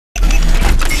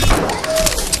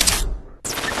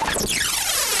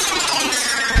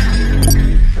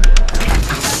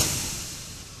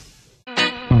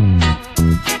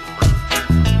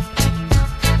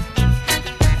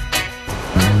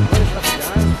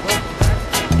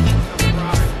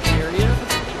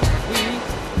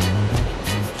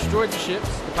ships,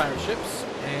 the pirate ships,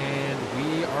 and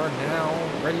we are now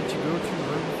ready to go to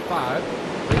room 5,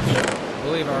 which I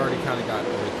believe I already kind of got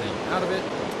everything out of it,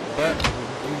 but we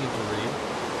do need to read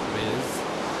is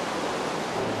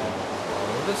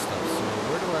all of this stuff. So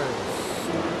where do I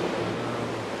start?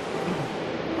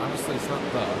 Honestly, it's not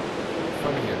the.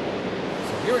 Over here.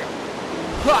 So here we go.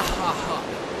 Ha ha ha!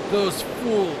 Those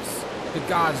fools! The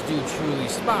gods do truly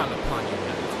smile upon you,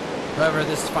 knight. However,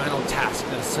 this final task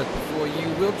that is set before you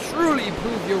will truly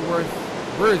prove your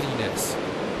worthiness.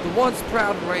 The once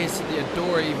proud race of the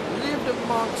Adori lived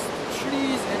amongst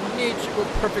trees and nature with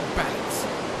perfect balance,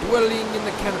 dwelling in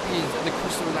the canopies of the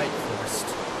crystal light forest.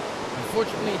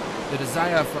 Unfortunately, the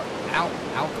desire for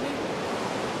alchemy?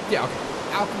 Yeah, okay.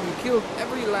 Alchemy killed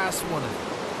every last one of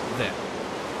them.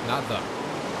 Not the.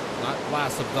 Not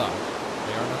last of the.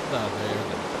 They are not the. They are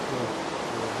the.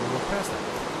 We'll pass that.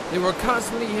 They were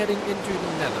constantly heading into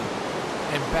the nether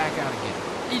and back out again,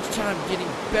 each time getting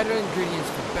better ingredients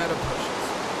for better potions.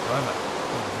 However,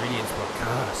 the ingredients were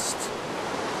cursed.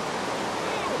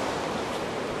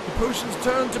 The potions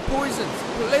turned to poisons,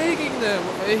 plaguing them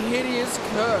with a hideous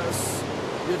curse.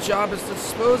 Your job is to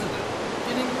dispose of them,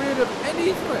 getting rid of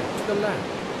any threat to the land.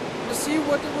 To see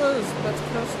what it was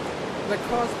that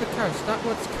caused the curse, not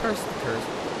what's cursed the curse.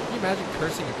 Can you imagine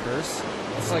cursing a curse?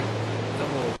 It's like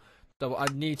double. I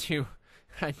need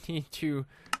to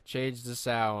change the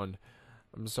sound.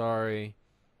 I'm sorry.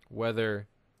 Weather,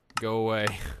 go away.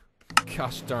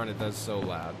 Gosh darn it, that's so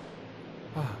loud.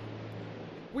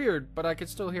 Weird, but I can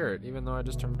still hear it, even though I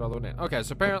just turned it all the way down. Okay,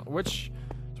 so apparently, so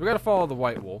we gotta follow the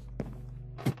white wool.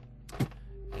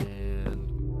 And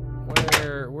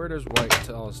where does white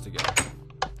tell us to go?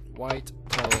 White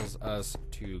tells us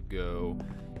to go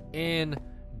in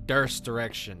Durst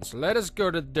direction. So let us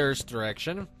go to Durst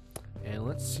direction. And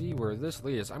let's see where this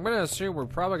leads. I'm gonna assume we're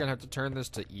probably gonna have to turn this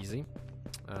to easy.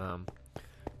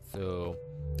 So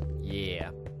yeah.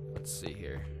 Let's see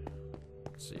here.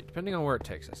 Let's see. Depending on where it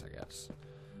takes us, I guess.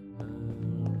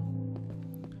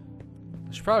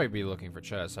 I should probably be looking for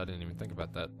chests. I didn't even think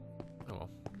about that. Oh well.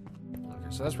 Okay,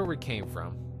 so that's where we came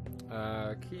from.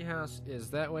 Key house is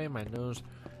that way. My nose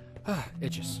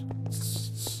itches.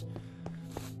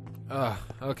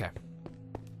 Okay.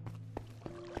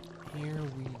 Here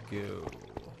we go.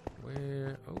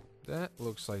 Where? Oh, that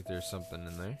looks like there's something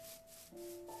in there.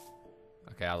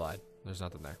 Okay, I lied. There's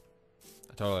nothing there.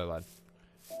 I totally lied.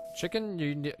 Chicken,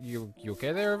 you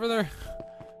okay there over there?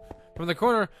 From the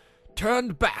corner,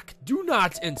 turned back. Do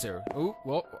not enter. Oh,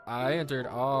 well, I entered.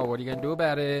 Oh, what are you gonna do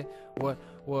about it? What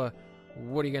are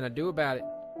you gonna do about it?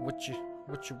 What you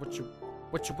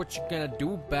gonna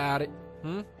do about it?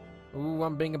 Ooh,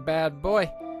 I'm being a bad boy.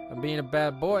 I'm being a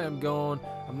bad boy. I'm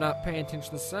not paying attention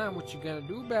to the sign. What you gonna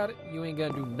do about it? You ain't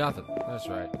gonna do nothing. That's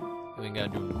right. You ain't gonna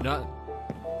do nothing.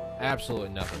 Absolutely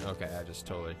nothing. Okay, I just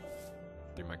totally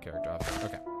threw my character off.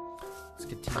 Okay. Let's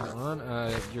continue on.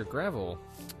 Your gravel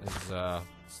is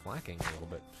slacking a little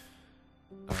bit.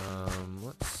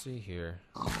 Let's see here.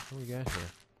 What do we got here?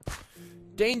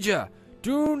 Danger!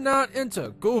 Do not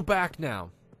enter. Go back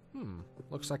now.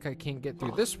 Looks like I can't get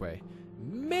through this way.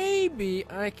 Maybe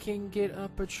I can get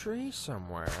up a tree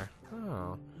somewhere.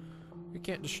 Oh. We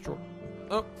can't destroy...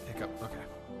 Oh, hiccup. Okay.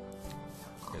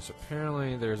 Okay, so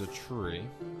apparently there's a tree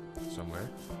somewhere.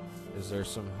 Is there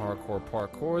some hardcore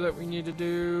parkour that we need to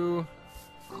do?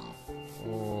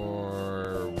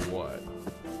 Or what?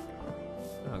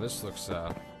 Oh, this looks,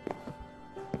 that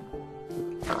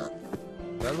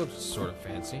looks sort of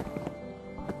fancy.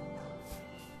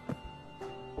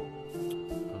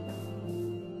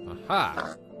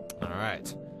 Aha!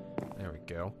 Alright. There we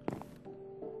go.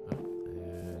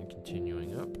 And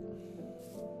continuing up.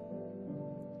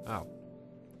 Oh.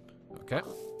 Okay.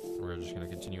 We're just going to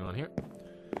continue on here.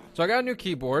 So I got a new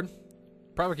keyboard.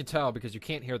 Probably can tell because you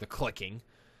can't hear the clicking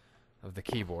of the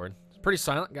keyboard. It's pretty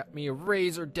silent. Got me a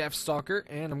Razer Deathstalker,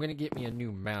 and I'm going to get me a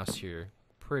new mouse here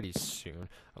pretty soon.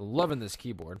 I'm loving this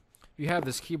keyboard. If you have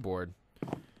this keyboard,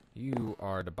 you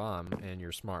are the bomb, and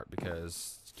you're smart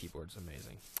because this keyboard's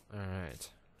amazing. Alright.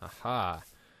 Aha.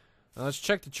 Now let's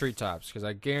check the treetops, because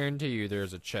I guarantee you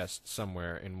there's a chest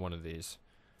somewhere in one of these.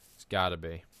 It's gotta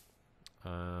be.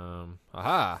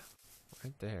 Aha!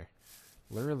 Right there.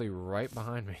 Literally right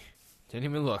behind me. Didn't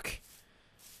even look.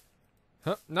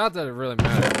 Huh, not that it really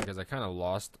matters, because I kind of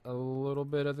lost a little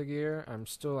bit of the gear. I'm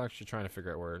still actually trying to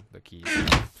figure out where the keys are.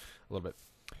 A little bit.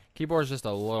 Keyboard's just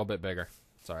a little bit bigger.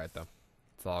 It's alright, though.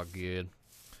 It's all good.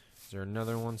 Is there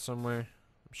another one somewhere?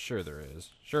 I'm sure there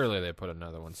is. Surely they put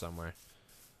another one somewhere.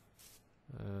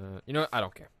 You know what? I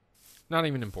don't care. Not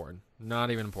even important.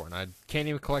 Not even important. I can't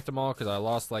even collect them all because I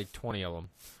lost like 20 of them.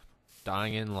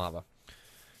 Dying in lava.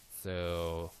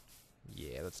 So,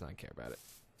 yeah, let's not care about it.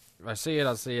 If I see it,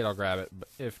 I'll see it, I'll grab it. But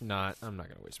if not, I'm not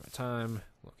going to waste my time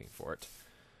looking for it.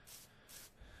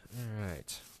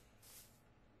 Alright.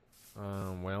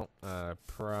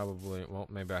 Probably, well,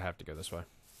 maybe I have to go this way.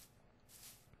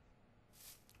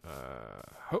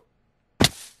 Hope. I'm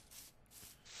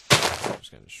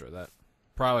just going to destroy that.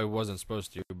 Probably wasn't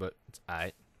supposed to, but it's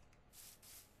aight.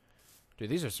 Dude,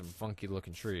 these are some funky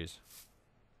looking trees.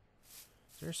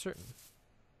 Is there a certain...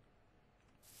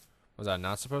 Was I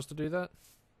not supposed to do that?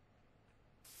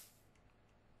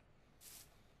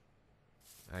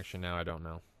 Actually, now I don't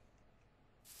know.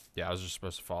 Yeah, I was just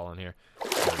supposed to fall in here.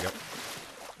 There we go.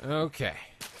 Okay.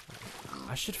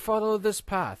 I should follow this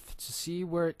path to see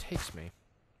where it takes me.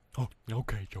 Oh,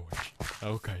 okay, George.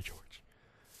 Okay, George.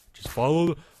 Just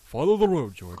follow the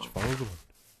road, George. Follow the road.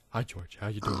 Hi, George. How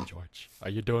you doing, George? Are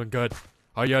you doing good?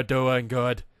 Are you doing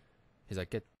good? He's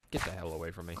like, get the hell away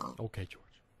from me. Okay, George.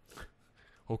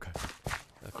 Okay.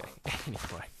 Okay.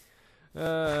 Anyway.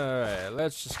 Alright,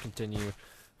 let's just continue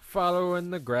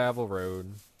following the gravel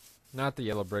road. Not the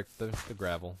yellow brick, the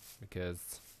gravel.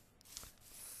 Because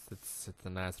it's a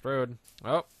nice road.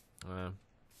 Oh.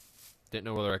 Didn't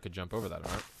know whether I could jump over that or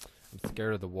not. I'm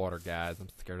scared of the water, guys. I'm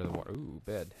scared of the water. Ooh,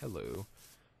 bed. Hello.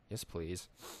 Yes, please.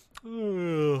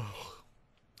 That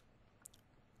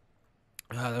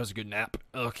was a good nap.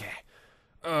 Okay.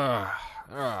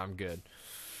 I'm good.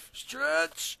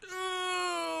 Stretch.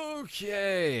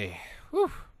 Okay.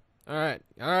 Whew.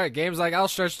 Alright, game's like, I'll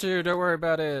stretch too. Don't worry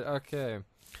about it. Okay.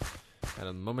 Had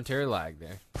a momentary lag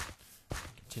there.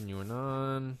 Continuing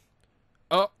on.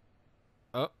 Oh.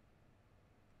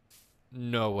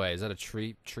 No way. Is that a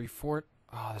tree fort?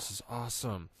 Oh, this is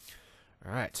awesome.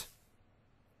 Alright.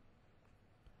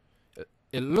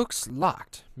 It looks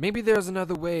locked. Maybe there's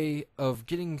another way of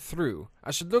getting through.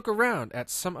 I should look around at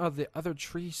some of the other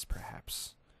trees,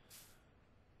 perhaps.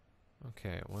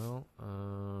 Okay, well,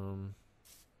 oh,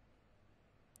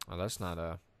 that's not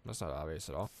obvious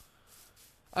at all.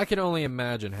 I can only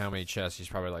imagine how many chests he's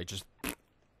probably like just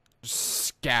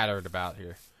scattered about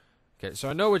here. Okay, so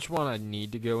I know which one I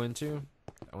need to go into.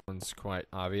 That one's quite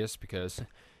obvious because it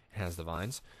has the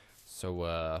vines. So,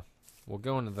 we'll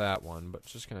go into that one, but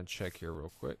just gonna check here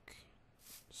real quick.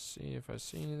 See if I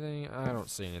see anything. I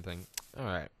don't see anything.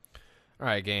 Alright,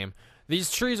 game.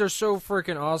 These trees are so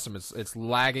freaking awesome. It's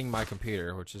lagging my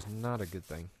computer, which is not a good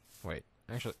thing. Wait,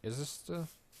 actually, is this the...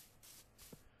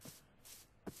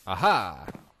 Aha!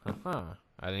 Haha.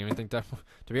 I didn't even think that...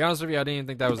 To be honest with you, I didn't even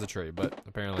think that was the tree, but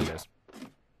apparently it is.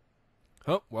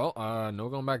 Oh, well, no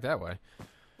going back that way.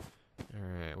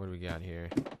 Alright, what do we got here?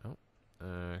 Oh,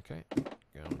 okay.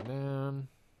 Going down.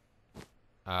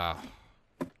 Ah,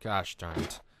 gosh darn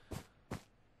it.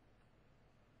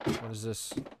 What is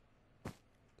this?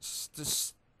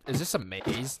 Is this a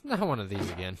maze? Not one of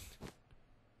these again.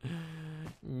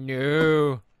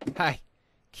 No. Hi.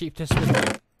 Keep this with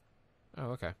me.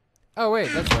 Oh, okay. Oh,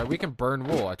 wait, that's right. We can burn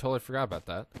wool. I totally forgot about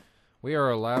that. We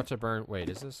are allowed to burn... Wait,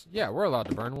 is this... Yeah, we're allowed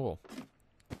to burn wool.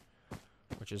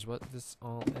 Which is what this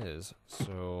all is.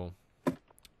 So,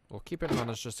 we'll keep it on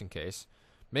us just in case.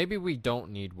 Maybe we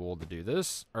don't need wool to do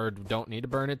this. Or don't need to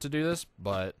burn it to do this.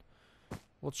 But,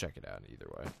 we'll check it out either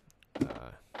way.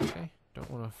 Okay. Don't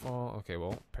want to fall. Okay,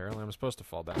 well, apparently I'm supposed to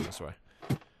fall down this way.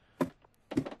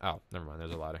 Oh, never mind.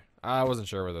 There's a ladder. I wasn't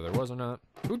sure whether there was or not.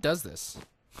 Who does this?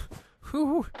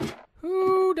 Who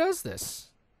does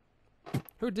this?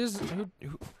 Who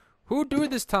do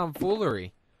this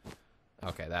tomfoolery?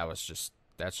 Okay, that's just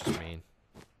mean.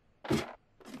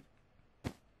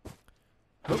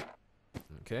 Oh.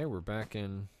 Okay, we're back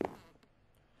in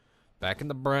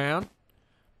the brown.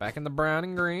 Back in the brown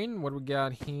and green. What do we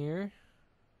got here?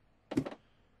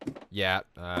 Yeah,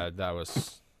 that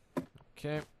was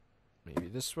okay. Maybe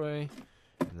this way,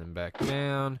 and then back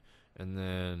down, and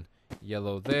then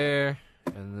yellow there,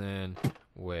 and then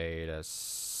wait a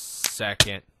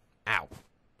second. Ow.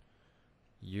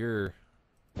 You're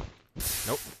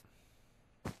nope.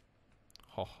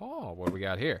 Ha ha. What do we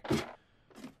got here?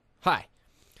 Hi.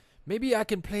 Maybe I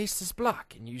can place this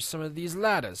block and use some of these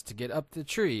ladders to get up the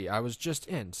tree I was just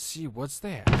in to see what's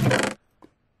there.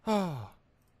 Oh.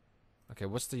 Okay,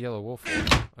 what's the yellow wolf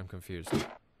for? I'm confused.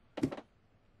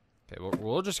 Okay, well,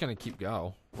 we're just gonna keep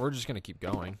go. We're just gonna keep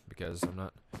going because I'm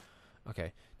not...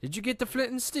 Okay, did you get the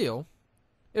flint and steel?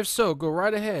 If so, go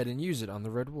right ahead and use it on the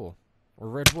red wool. Or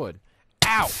red wood.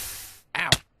 Ow! Ow!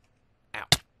 Ow.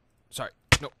 Sorry.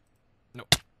 No.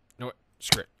 No,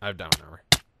 screw it. I have down armor.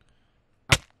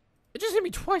 Ow. It just hit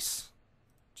me twice.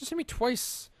 Just hit me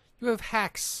twice. You have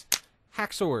hacks.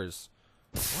 Hacksaws.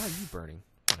 Why are you burning?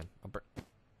 Fine, I'll burn...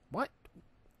 What?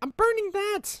 I'm burning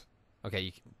that!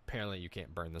 Okay, apparently you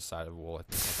can't burn this side of the wool. I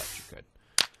thought you could.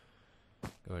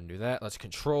 Go ahead and do that. Let's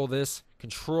control this.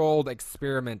 Controlled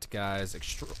experiment, guys.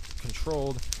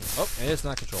 Controlled. Oh, it's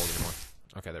not controlled anymore.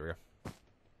 Okay, there we go.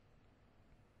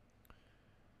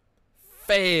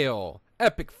 Fail.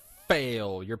 Epic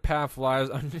fail. Your path lies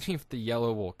underneath the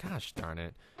yellow wool. Gosh darn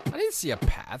it. I didn't see a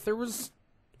path. There was...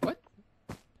 What?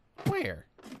 Where?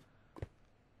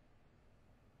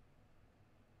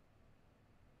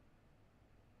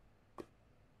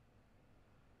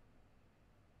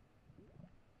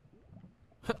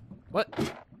 What?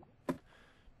 Do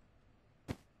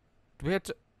we have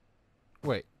to...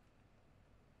 Wait.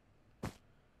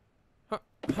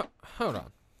 Hold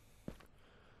on.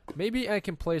 Maybe I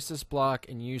can place this block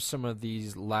and use some of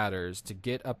these ladders to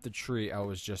get up the tree I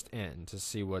was just in to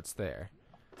see what's there.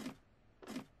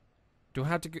 Do I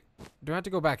have to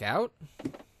go back out?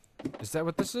 Is that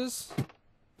what this is?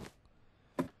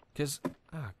 Because...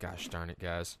 Oh, gosh darn it,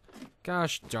 guys.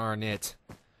 Gosh darn it.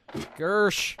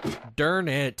 Gersh darn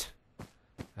it.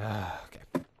 Okay.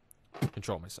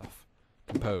 Control myself.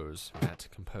 Compose, Matt.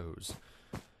 Compose.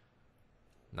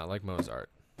 Not like Mozart.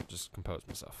 Just compose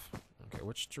myself. Okay,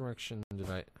 which direction did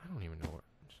I don't even know what.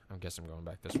 I guess I'm going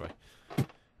back this way.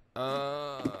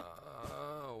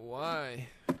 Why?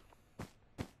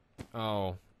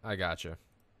 Oh, I gotcha.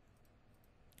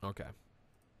 Okay.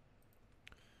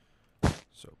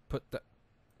 So put that.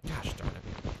 Gosh darn it.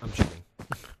 I'm cheating.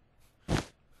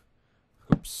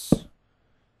 Oops.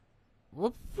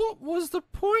 What was the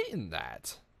point in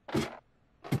that?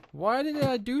 Why did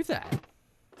I do that?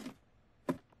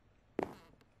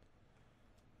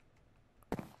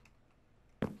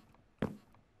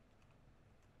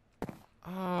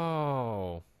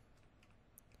 Oh.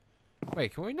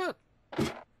 Wait, can we not? I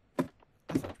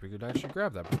thought we could actually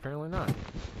grab that, but apparently not.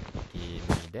 Give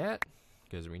me that,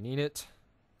 because we need it.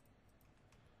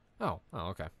 Oh,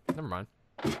 okay. Never mind.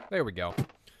 There we go.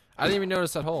 I didn't even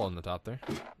notice that hole in the top there.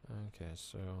 Okay,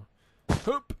 so...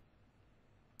 Hoop!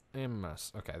 And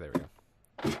must. Okay, there we go.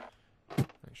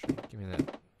 Make sure you give me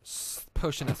that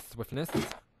potion of swiftness.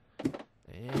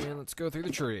 And let's go through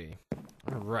the tree.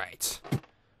 Alright.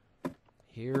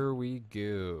 Here we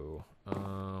go.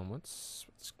 What's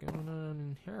going on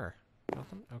in here?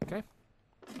 Nothing? Okay.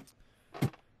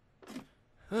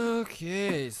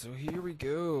 Okay, so here we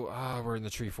go. Ah, we're in the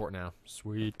tree fort now.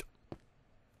 Sweet.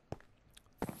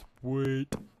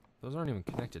 Sweet. Those aren't even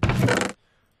connected.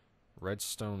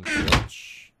 Redstone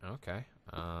torch. Okay.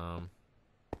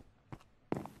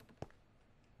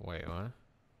 Wait, what?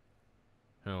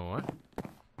 Oh, what?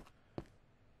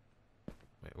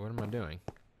 Wait, what am I doing?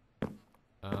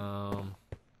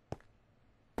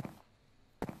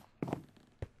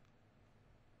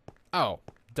 Oh,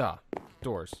 duh.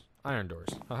 Doors. Iron doors.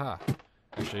 Haha.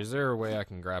 Actually, is there a way I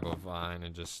can grab a vine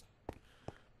and just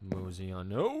mosey on?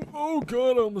 No. Oh,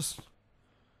 God, I almost...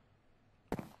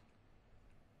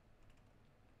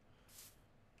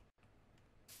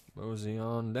 Mosey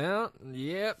on down.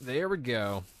 Yep, there we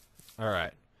go.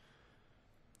 Alright.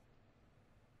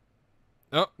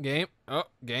 Oh, game. Oh,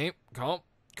 game.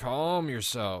 Calm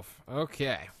yourself.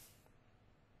 Okay.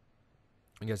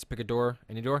 You guys pick a door.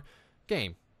 Any door?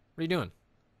 Game. What are you doing?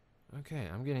 Okay,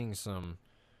 I'm getting some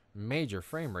major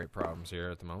frame rate problems here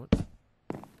at the moment.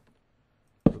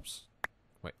 Oops.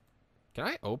 Wait. Can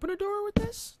I open a door with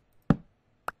this?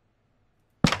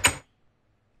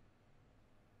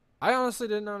 I honestly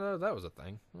didn't know that was a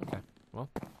thing. Okay, well,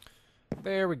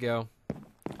 there we go.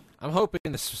 I'm hoping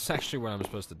this is actually what I'm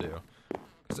supposed to do,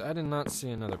 because I did not see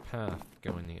another path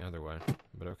going the other way,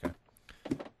 but okay.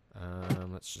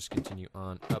 Let's just continue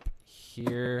on up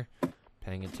here,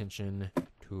 paying attention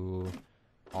to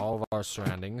all of our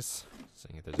surroundings.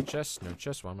 Seeing if there's a chest, no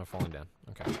chest, why am I falling down?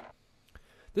 Okay.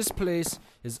 This place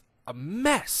is a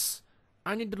mess.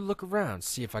 I need to look around,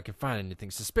 see if I can find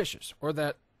anything suspicious, or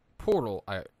that portal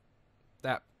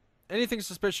anything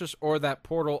suspicious, or that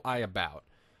portal I about.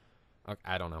 Okay,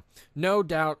 I don't know. No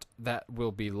doubt that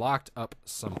will be locked up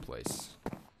someplace.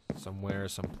 Somewhere,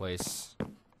 someplace,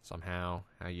 somehow.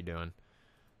 How you doing?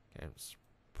 Okay,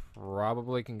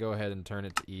 probably can go ahead and turn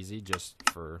it to easy just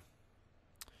for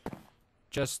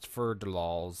the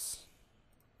lols.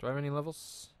 Do I have any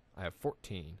levels? I have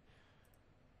 14.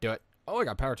 Do it. Oh, I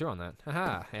got power 2 on that.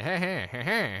 Haha.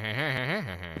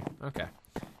 Okay.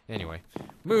 Anyway,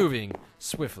 moving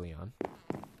swiftly on.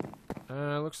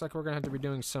 Looks like we're gonna have to be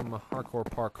doing some hardcore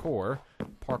parkour.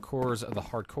 Parkours of the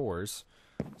hardcores.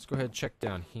 Let's go ahead and check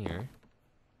down here.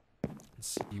 Let's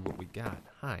see what we got.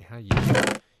 Hi, how you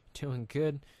doing? Doing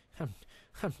good? I'm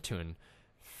doing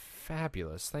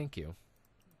fabulous, thank you.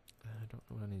 I don't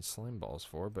know what I need slime balls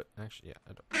for, but actually, yeah,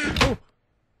 I don't. Oh!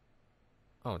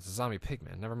 Oh, it's a zombie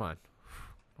pigman. Never mind.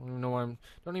 Don't even know why I'm.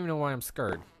 Don't even know why I'm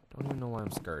scared. Don't even know why I'm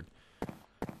scared.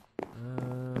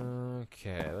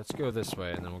 Okay, let's go this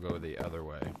way, and then we'll go the other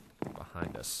way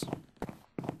behind us.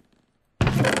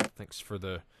 Thanks for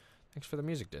the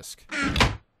music disc,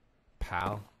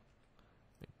 pal.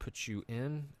 Let me put you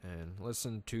in and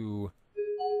listen to.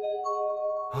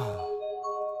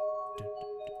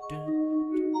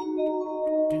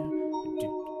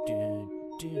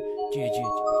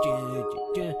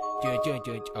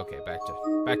 Okay, back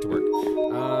to work.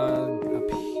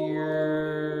 Up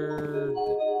here.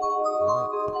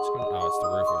 What's going on? Oh, it's the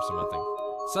roof or some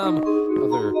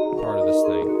other part of this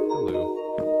thing. Hello.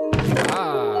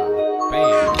 Ah,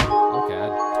 bam. Okay, I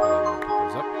totally want to pick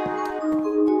those up.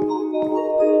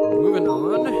 Moving on.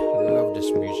 Love this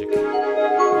music. Let's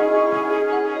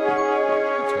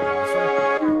go down this way.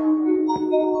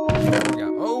 What we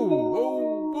got?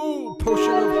 Oh,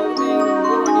 potion of harming.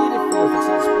 What do I need it for? If it's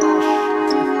not splash.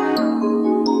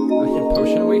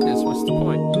 Potion of weakness. What's the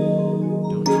point?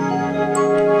 Don't you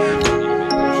need to make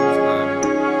potions?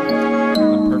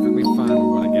 I'm perfectly fine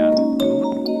with what I got.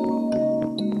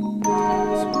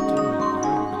 So what we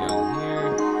got in here?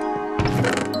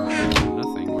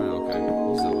 Nothing. Wow. Okay.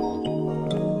 He's a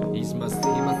little. He must be.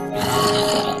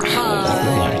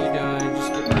 Hi. How you doing?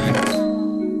 Just get wrecked.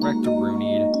 Wrecked to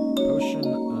Runeed. Potion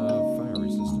of fire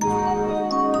resistance.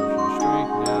 Potion of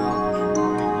strength now.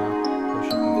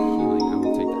 Potion of healing. I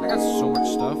will take that. I got so much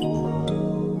stuff.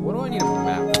 What do I need a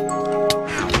map?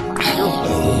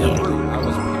 You're rude. I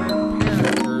was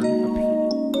prepared for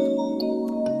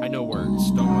I know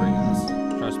words. Don't worry, guys.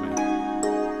 Trust me.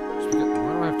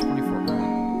 Why do I have 24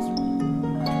 points?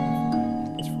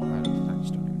 It's for I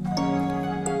just don't even.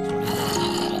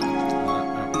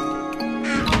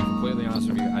 To be completely honest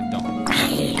with you, I don't.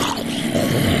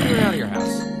 What are you doing out of your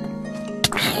house?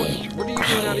 What are you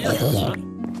doing out of your house, huh?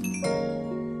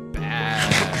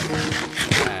 Bad.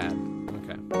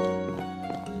 Okay.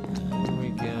 What do we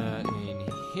got in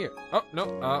here? Oh, no.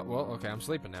 Well, okay, I'm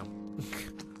sleeping now.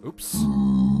 Oops.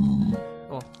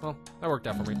 Oh, well, that worked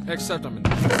out for me. Except I'm in the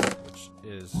house, which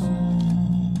is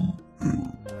not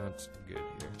good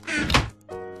here.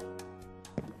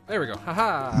 There we go.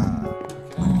 Haha.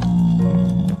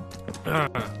 Okay.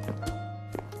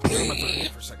 Get my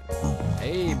throat for a second.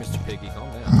 Hey, Mr. Piggy,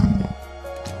 calm down.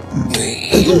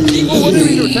 Oh, what did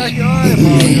we do? Attack you? I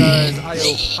apologize. I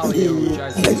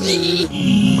apologize.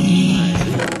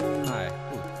 Hi.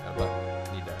 Ooh, got a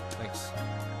button. Need that. Thanks.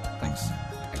 I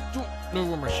don't know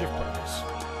where my shift button is.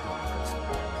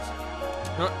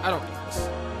 No, I don't need this.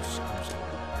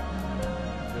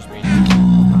 Just me. Hi.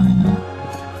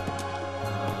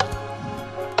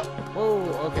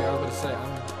 Whoa, okay, I was gonna say,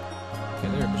 okay,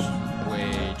 there's way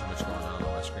too much going on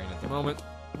my screen at the moment.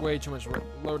 Way too much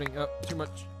loading up. Too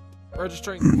much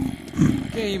registering.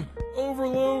 Game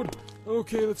overload.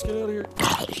 Okay, let's get out of here.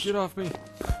 Get off me.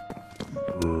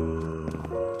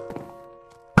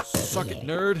 Suck it,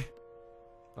 nerd.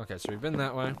 Okay, so we've been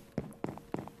that way.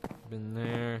 Been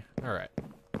there. Alright.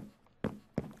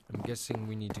 I'm guessing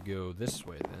we need to go this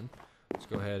way then. Let's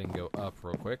go ahead and go up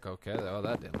real quick. Okay, oh,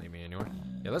 that didn't lead me anywhere.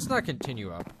 Yeah, let's not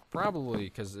continue up. Probably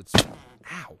because it's...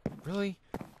 Ow, really?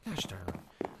 Gosh darn it.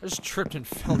 I just tripped and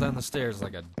fell down the stairs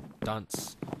like a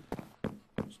dunce.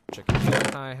 Chicken.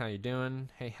 Hi, how you doing?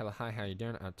 Hey, hello, hi, how you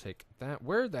doing? I'll take that.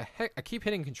 Where the heck? I keep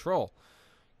hitting control.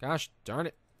 Gosh darn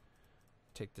it.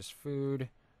 Take this food.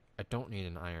 I don't need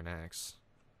an iron axe.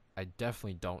 I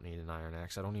definitely don't need an iron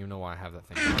axe. I don't even know why I have that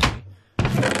thing on me.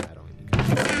 I don't need to.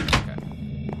 Okay.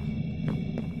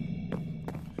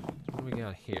 So what do we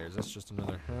got here? Is this just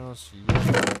another house?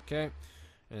 Yep. Okay.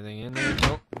 Anything in there?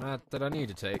 Nope. Not that I need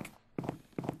to take.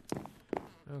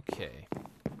 Okay.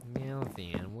 Now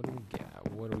then, what do we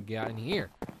got? What do we got in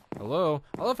here? Hello?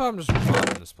 I love how I'm just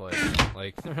robbing this place.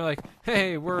 Like, they're like,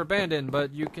 hey, we're abandoned,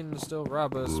 but you can still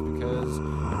rob us because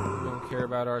you don't care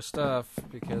about our stuff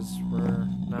because we're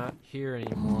not here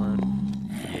anymore.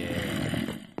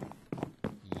 Yeah.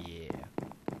 Yeah.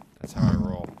 That's how I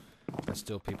roll. I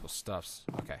steal people's stuffs.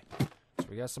 Okay. So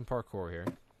we got some parkour here.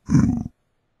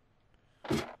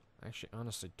 Actually,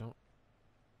 honestly, don't...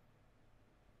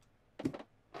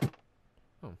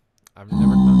 I've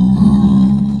never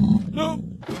done... No!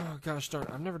 Oh, gosh darn.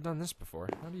 I've never done this before.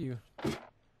 How do you... Can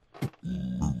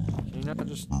you not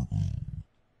just...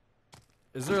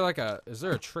 Is there like a... Is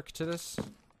there a trick to this?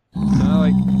 Can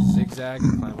I like zigzag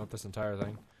and climb up this entire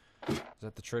thing? Is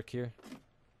that the trick here?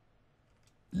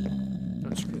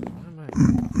 Oh, screw it. Why am I...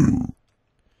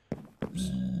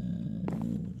 Oops.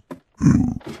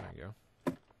 There we go.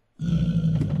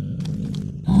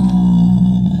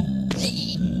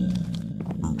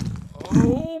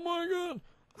 Oh my god!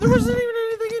 wasn't even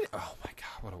anything in it. Oh my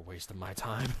god, what a waste of my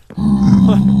time.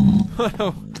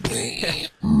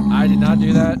 I did not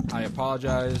do that. I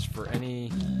apologize for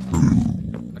any...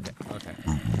 Okay.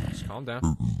 Just calm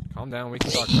down. Calm down, we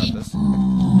can talk about this.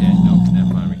 Yeah, no,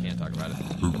 never mind, we can't talk about it.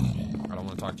 I don't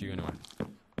want to talk to you anyway.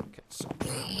 Okay, so,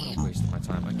 what a waste of my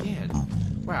time. Again.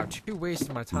 Wow, 2 wastes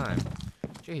of my time.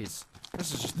 Jeez.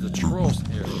 This is just the trolls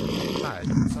area. Hi,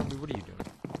 zombie, what are you doing?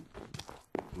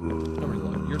 Nobody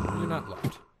loved. You're not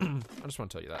loved. I just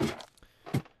want to tell you that.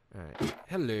 Alright.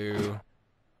 Hello.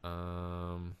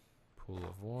 Pool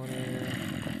of water.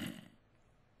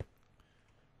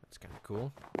 That's kind of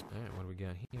cool. Alright, what do we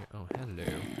got here? Oh, hello.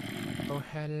 Oh,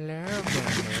 hello, man.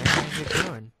 How's it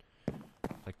going?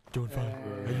 Like, Doing fine.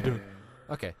 How you doing?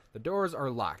 okay, the doors are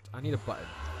locked. I need a button.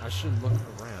 I should look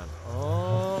around.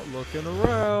 Oh, looking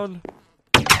around.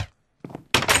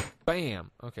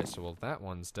 Bam. Okay, so well, that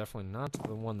one's definitely not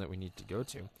the one that we need to go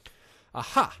to.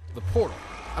 Aha! The portal.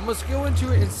 I must go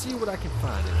into it and see what I can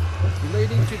find in it,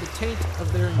 relating to the taint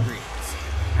of their ingredients.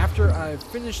 After I've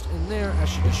finished in there, I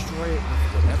should destroy it with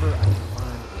whatever I can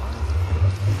find lying around.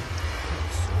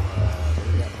 So, what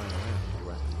do we got lying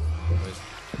around?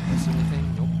 Do I see anything?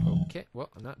 Nope. Okay. Well,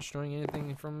 I'm not destroying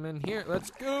anything from in here.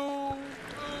 Let's go!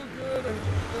 Oh, good.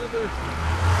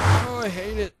 Oh, I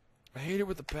hate it. I hate it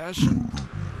with a passion.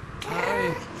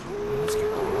 Hi. Let's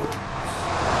go.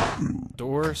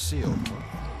 Door sealed.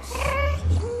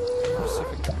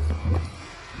 Specific.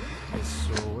 Okay,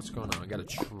 so what's going on? I got a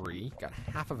tree. Got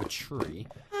half of a tree.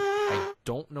 I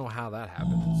don't know how that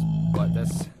happens, but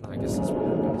that's. I guess that's what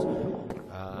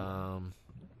happens.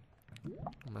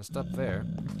 Messed up there.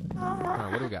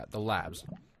 Alright, what do we got? The labs.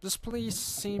 This place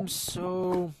seems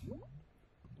so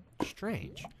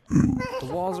strange. The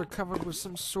walls are covered with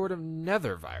some sort of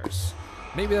nether virus.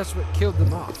 Maybe that's what killed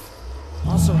them off.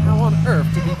 Also, how on earth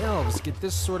did the elves get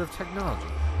this sort of technology?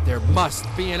 There must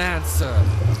be an answer.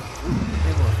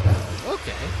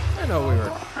 Okay, I know we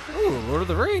were. Ooh, Lord of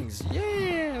the Rings.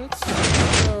 Yeah, let's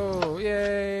go.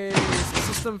 Yay.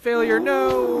 System failure.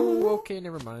 No. Okay,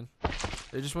 never mind.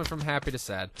 They just went from happy to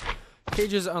sad.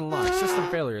 Cages unlocked. System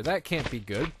failure. That can't be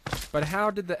good. But how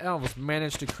did the elves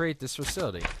manage to create this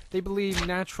facility? They believe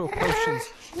natural potions.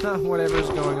 Not whatever's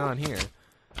going on here.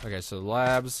 Okay, so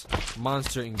labs,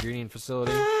 monster ingredient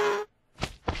facility.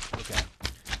 Okay.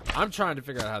 I'm trying to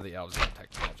figure out how the elves got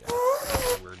technology.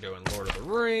 We're doing Lord of the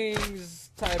Rings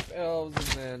type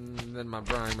elves, and then my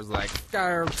brain was like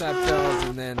Skyrim type elves,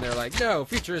 and then they're like, no,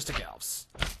 futuristic elves.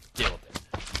 Deal with it.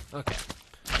 Okay.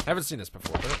 Haven't seen this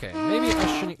before, but okay. Maybe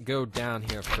I shouldn't go down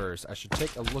here first. I should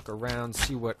take a look around,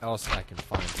 see what else I can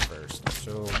find first.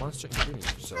 So, monster ingredient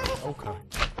facility. Okay.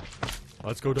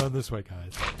 Let's go down this way,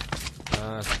 guys.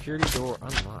 Security door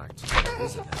unlocked. What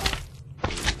is it now?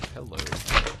 Ooh, hello.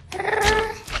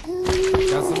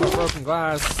 Got some more broken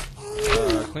glass.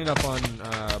 Clean up on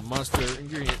monster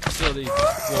ingredient facility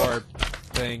floor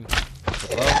thing.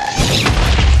 Hello?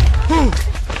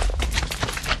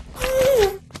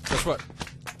 Guess what?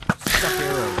 Stuck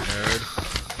arrow, nerd.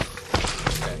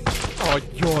 Okay. Oh,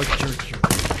 you're.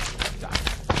 Die.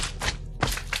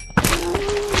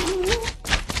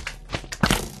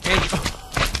 Hey.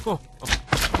 Oh.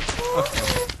 Okay.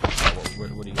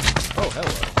 What do you... Oh,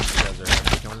 hello. You guys are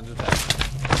actually going into that.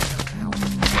 Ow.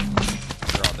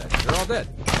 You're all dead. You're all dead.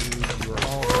 You are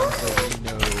all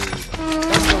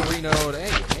Renode.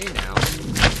 Hey now.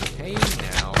 Hey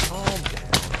now. Calm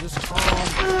down. Just calm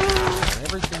down.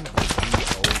 Everything will be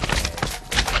okay.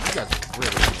 You guys are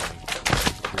really annoying.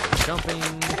 You're jumping.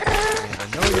 And I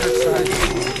know you're excited to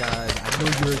see you guys. I know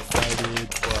you're excited,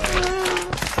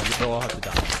 but you all have to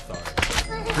die. Sorry.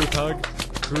 Group hug.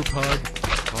 Group hug.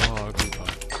 Oh, group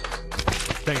hug.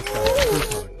 Thanks, guys. Group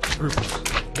hug. Group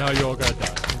hug. Now you all gotta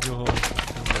die. Go home.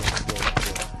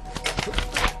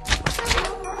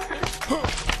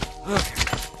 Okay.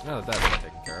 Now that that's been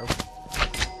taken care of.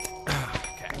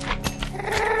 Okay.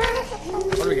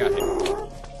 What do we got here?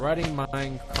 Riding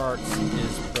mine carts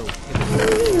is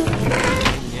prohibited.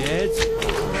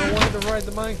 I wanted to ride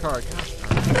the mine cart. Gosh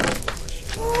darn it.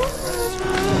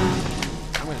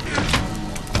 I'm gonna do it.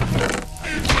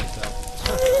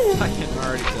 I can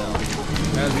already tell.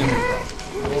 That's gonna be a problem.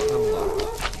 We'll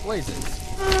unlock. Blazes.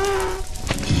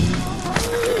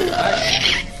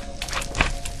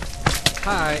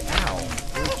 Hi, ow.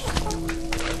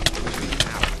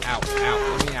 Ow.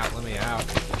 Let me out.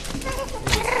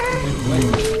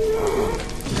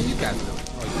 How you guys doing?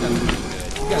 Oh, you guys are doing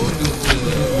good. You guys are doing good.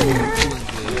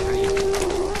 How you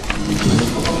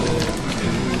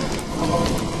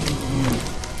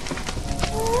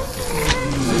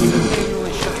System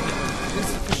manually shut down.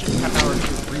 Insufficient power to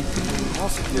breathe. All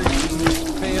security systems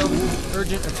failed. Urgent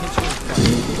urgent attention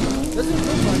required. Doesn't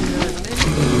look like there's anything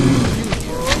to do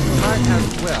here. Might as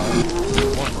well,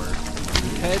 one word,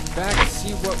 head back and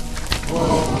see what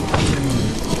was...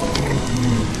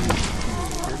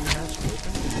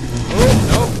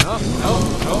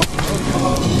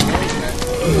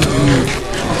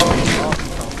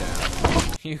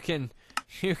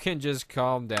 You can just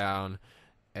calm down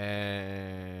and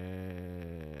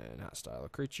hostile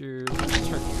creatures.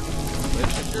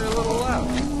 You're a little loud.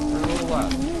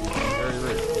 Very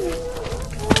rude.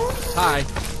 Hi.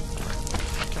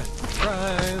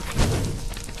 Drive.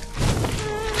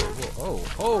 Oh.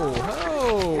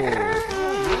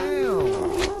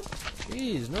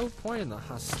 Jeez, no point in the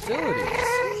hostilities.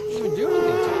 Didn't even do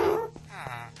anything to you.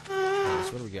 Nice,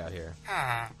 what do we got here?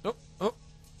 Oh. Well.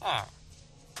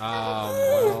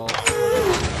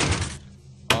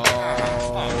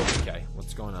 Oh, okay.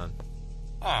 What's going on?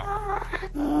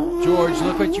 George,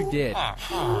 look what you did.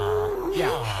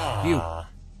 Yeah, you.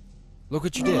 Look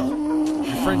what you did.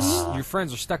 Your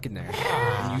friends are stuck in there.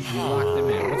 And you locked them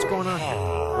in. What's going on here?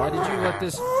 Why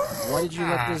did you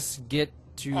let this get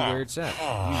to where it's at?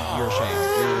 You're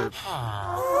ashamed.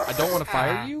 I don't want to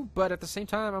fire you, but at the same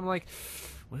time, I'm like,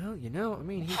 well, you know, I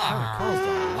mean, he kind of caused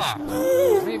all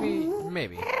this.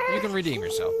 Maybe. You can redeem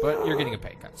yourself, but you're getting a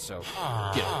pay cut, so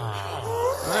get it.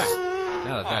 Alright,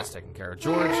 now that that's taken care of.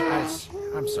 George,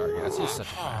 I'm sorry, guys. He's such a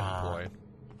fine employee.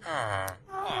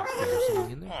 Is there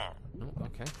something in there? No?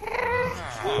 Okay.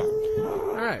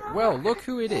 Alright, well, look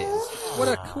who it is. What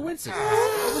a coincidence.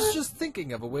 I was just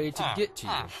thinking of a way to get to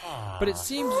you. But it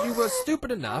seems you were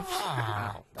stupid enough...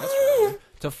 Wow, that's rude.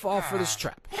 To fall for this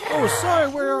trap. Oh, sorry,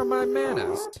 where are my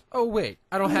manners? Oh, wait,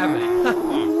 I don't have any.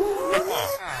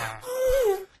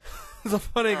 He's a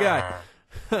funny guy.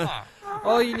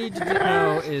 All you need to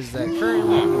know is that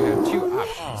currently you have two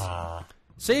options.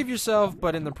 Save yourself,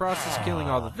 but in the process killing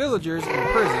all the villagers in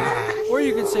prison, or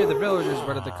you can save the villagers,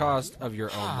 but at the cost of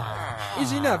your own life.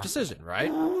 Easy enough decision,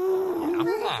 right?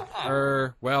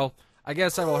 Yeah. Well, I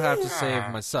guess I will have to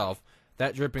save myself.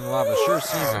 That dripping lava sure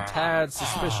seems a tad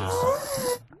suspicious.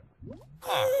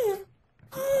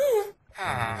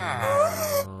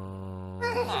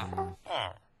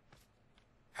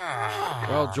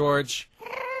 Well, George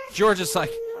is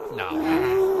like, no.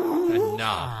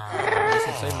 I guess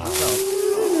I'm saving myself.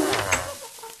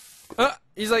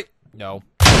 He's like, no.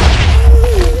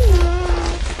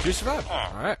 You survived.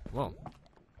 Alright, well,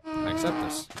 I accept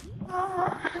this.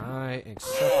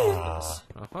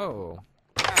 Oh.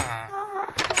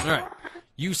 Alright,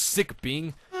 you sick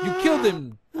being. You killed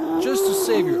him just to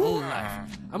save your own life.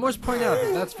 I must point out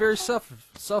that that's very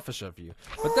selfish of you,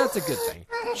 but that's a good thing.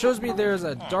 Shows me there is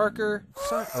a darker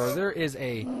side, or there is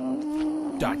a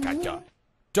darker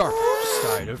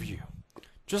side of you.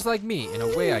 Just like me, in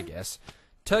a way, I guess.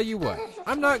 Tell you what,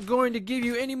 I'm not going to give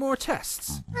you any more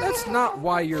tests. That's not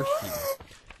why you're here.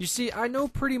 You see, I know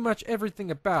pretty much everything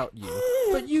about you,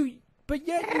 but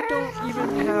yet you don't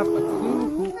even have a clue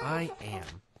who I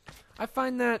am. I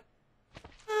find that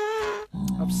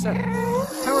upsetting.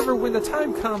 However, when the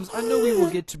time comes, I know we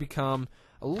will get to become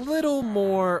a little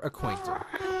more acquainted.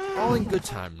 All in good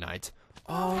time, knight.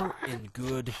 All in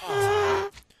good time.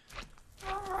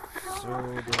 So, do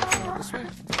I go this way?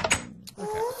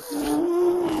 Okay.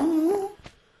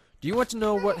 Do you want to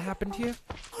know what happened here?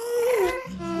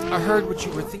 I heard what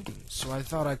you were thinking, so I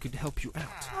thought I could help you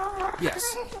out.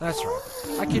 Yes, that's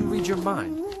right. I can read your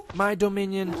mind. My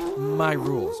dominion, my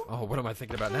rules. Oh, what am I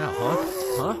thinking about now,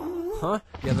 huh?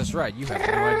 Yeah, that's right. You have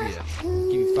no idea.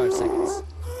 Give me 5 seconds.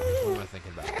 What am I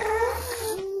thinking about?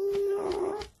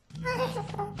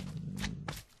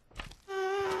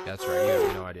 That's right. You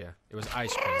have no idea. It was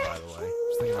ice cream, by the way. I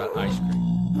was thinking about ice cream.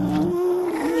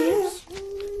 Jeez.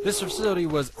 This facility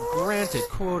was granted,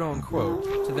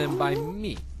 quote-unquote, to them by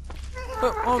me.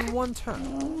 But on one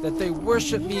term, that they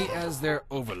worship me as their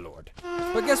overlord.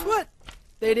 But guess what?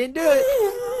 They didn't do it.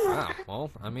 Wow,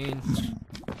 well, I mean,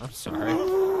 I'm sorry.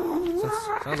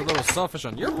 Sounds a little selfish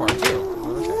on your part, too.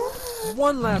 Okay.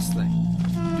 One last thing.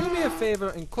 Do me a favor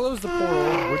and close the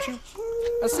portal, would you?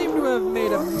 I seem to have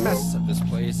made a mess of this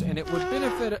place, and it would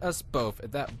benefit us both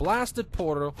if that blasted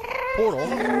portal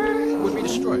would be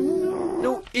destroyed.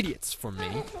 No idiots for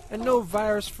me, and no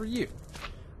virus for you.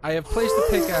 I have placed the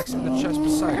pickaxe in the chest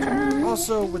beside you,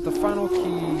 also with the final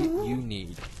key you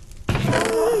need.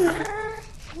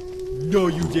 No,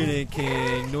 you didn't,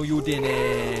 King. No, you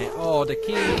didn't. Oh, the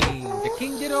King. The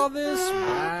King did all this?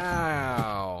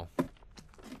 Wow.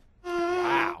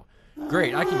 Wow.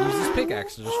 Great, I can use this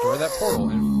pickaxe to destroy that portal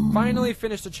and finally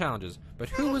finish the challenges. But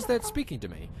who was that speaking to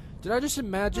me? Did I just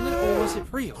imagine it, or was it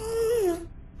real?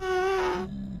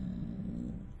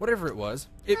 Whatever it was,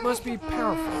 it must be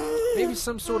powerful. Maybe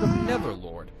some sort of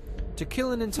netherlord. To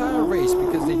kill an entire race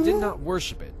because they did not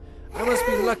worship it. I must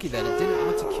be lucky that it didn't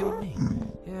want to kill me.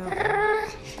 Yeah.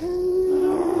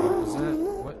 Is that...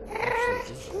 what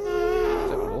actually is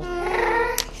that wool?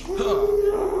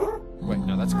 Wait,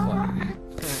 no, that's clay.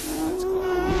 That's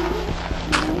clay.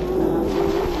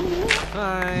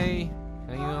 Hi.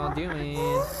 How you all doing?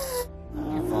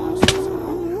 You're falling asleep.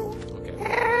 Okay.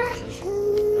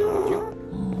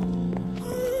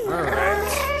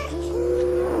 Alright.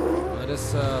 Let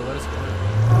us go. The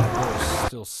door's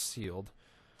still sealed.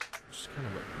 Just kind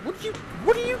of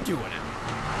what are you doing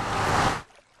out?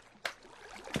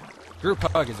 Group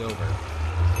hug is over.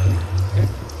 Okay.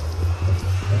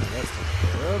 That's taken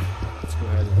care of. Let's go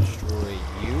ahead and destroy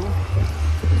you.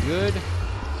 Good.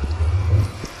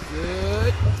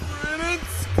 Good.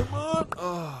 Minutes. Come on.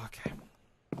 Oh, okay.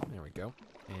 There we go.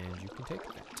 And you can take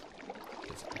that.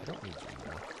 Because I don't need you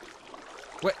now.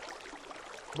 What?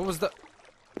 What was the...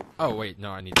 Oh, wait.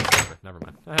 No, I need that. Never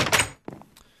mind.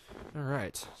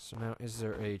 Alright. So now, is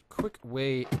there a quick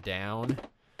way down?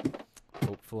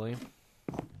 Hopefully.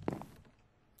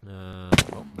 Oh,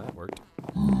 that worked.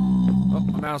 Oh,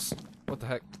 my mouse. What the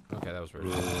heck? Okay, that was weird.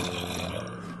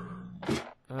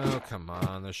 Oh, come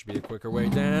on. There should be a quicker way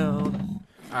down.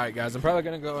 Alright, guys. I'm probably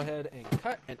going to go ahead and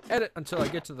cut and edit until I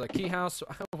get to the key house. So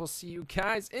I will see you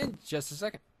guys in just a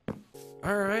second.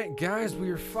 Alright, guys.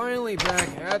 We are finally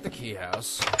back at the key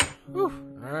house.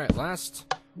 Alright,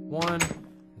 last one.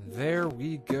 There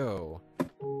we go.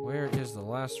 Where is the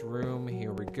last room?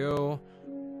 Here we go.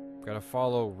 Gotta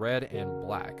follow red and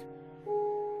black.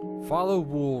 Follow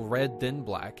wool, red, then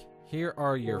black. Here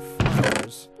are your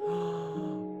flowers.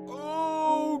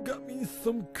 Oh, got me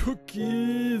some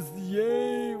cookies.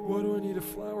 Yay. What do I need a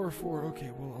flower for?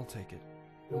 Okay, well, I'll take it.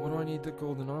 And what do I need the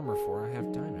golden armor for? I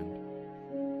have diamond.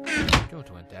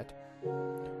 Don't want that.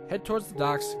 Head towards the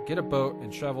docks, get a boat,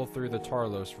 and travel through the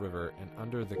Tarlos River and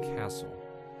under the castle.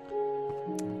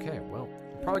 Okay, well,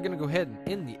 I'm probably going to go ahead and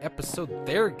end the episode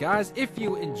there, guys. If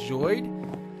you enjoyed,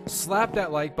 slap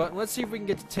that like button. Let's see if we can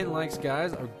get to 10 likes,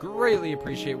 guys. I greatly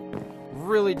appreciate it.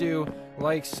 Really do.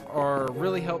 Likes are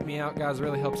really help me out, guys.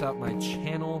 Really helps out my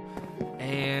channel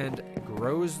and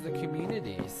grows the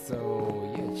community.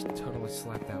 So, yeah, just totally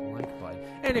slap that like button.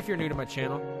 And if you're new to my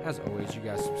channel, as always, you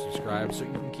guys should subscribe so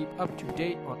you can keep up to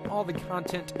date on all the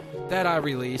content that I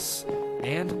release.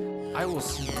 And I will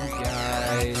see you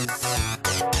guys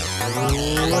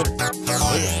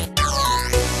later.